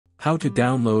How to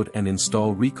download and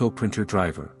install Ricoh printer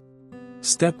driver.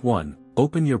 Step 1.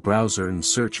 Open your browser and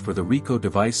search for the Ricoh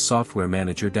Device Software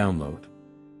Manager download.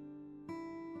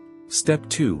 Step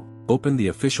 2. Open the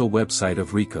official website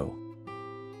of Ricoh.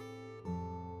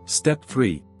 Step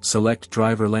 3. Select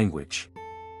driver language.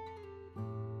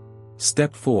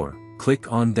 Step 4.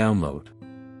 Click on Download.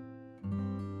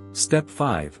 Step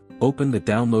 5. Open the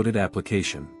downloaded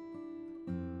application.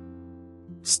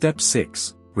 Step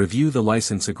 6. Review the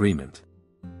license agreement.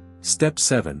 Step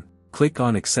 7. Click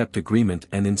on Accept Agreement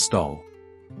and install.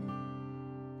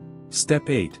 Step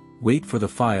 8. Wait for the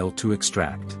file to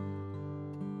extract.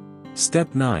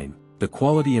 Step 9. The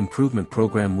Quality Improvement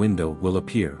Program window will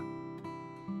appear.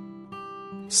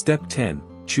 Step 10.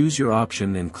 Choose your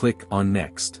option and click on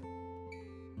Next.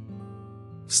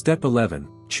 Step 11.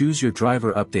 Choose your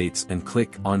driver updates and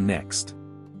click on Next.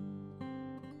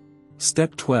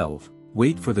 Step 12.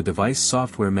 Wait for the Device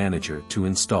Software Manager to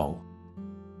install.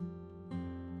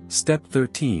 Step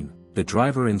 13. The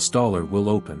driver installer will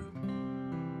open.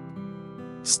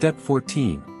 Step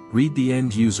 14. Read the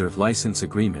End User License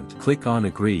Agreement. Click on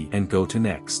Agree and go to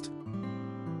Next.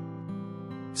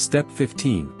 Step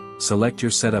 15. Select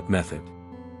your setup method.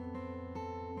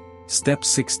 Step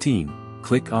 16.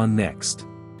 Click on Next.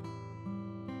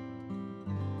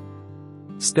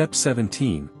 Step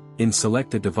 17. In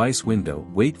Select a Device window,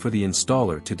 wait for the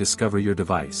installer to discover your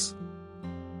device.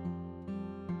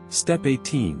 Step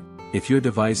 18. If your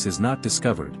device is not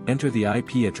discovered, enter the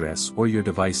IP address or your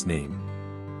device name.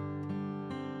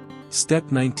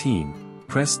 Step 19.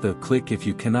 Press the Click if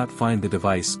you cannot find the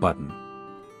device button.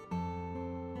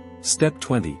 Step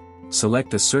 20.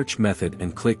 Select a search method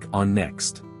and click on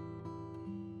Next.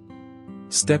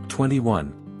 Step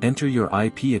 21. Enter your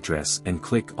IP address and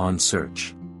click on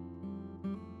Search.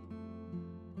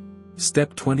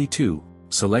 Step 22.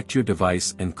 Select your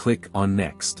device and click on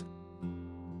Next.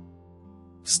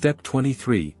 Step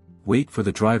 23. Wait for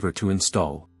the driver to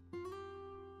install.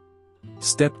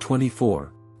 Step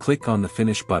 24. Click on the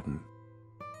Finish button.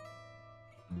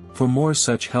 For more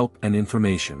such help and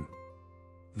information,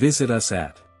 visit us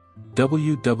at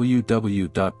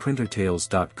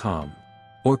www.printertales.com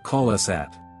or call us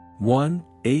at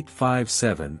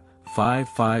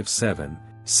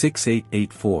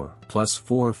 1-857-557-6884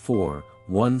 +44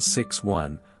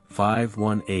 161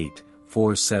 518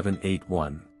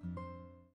 4781.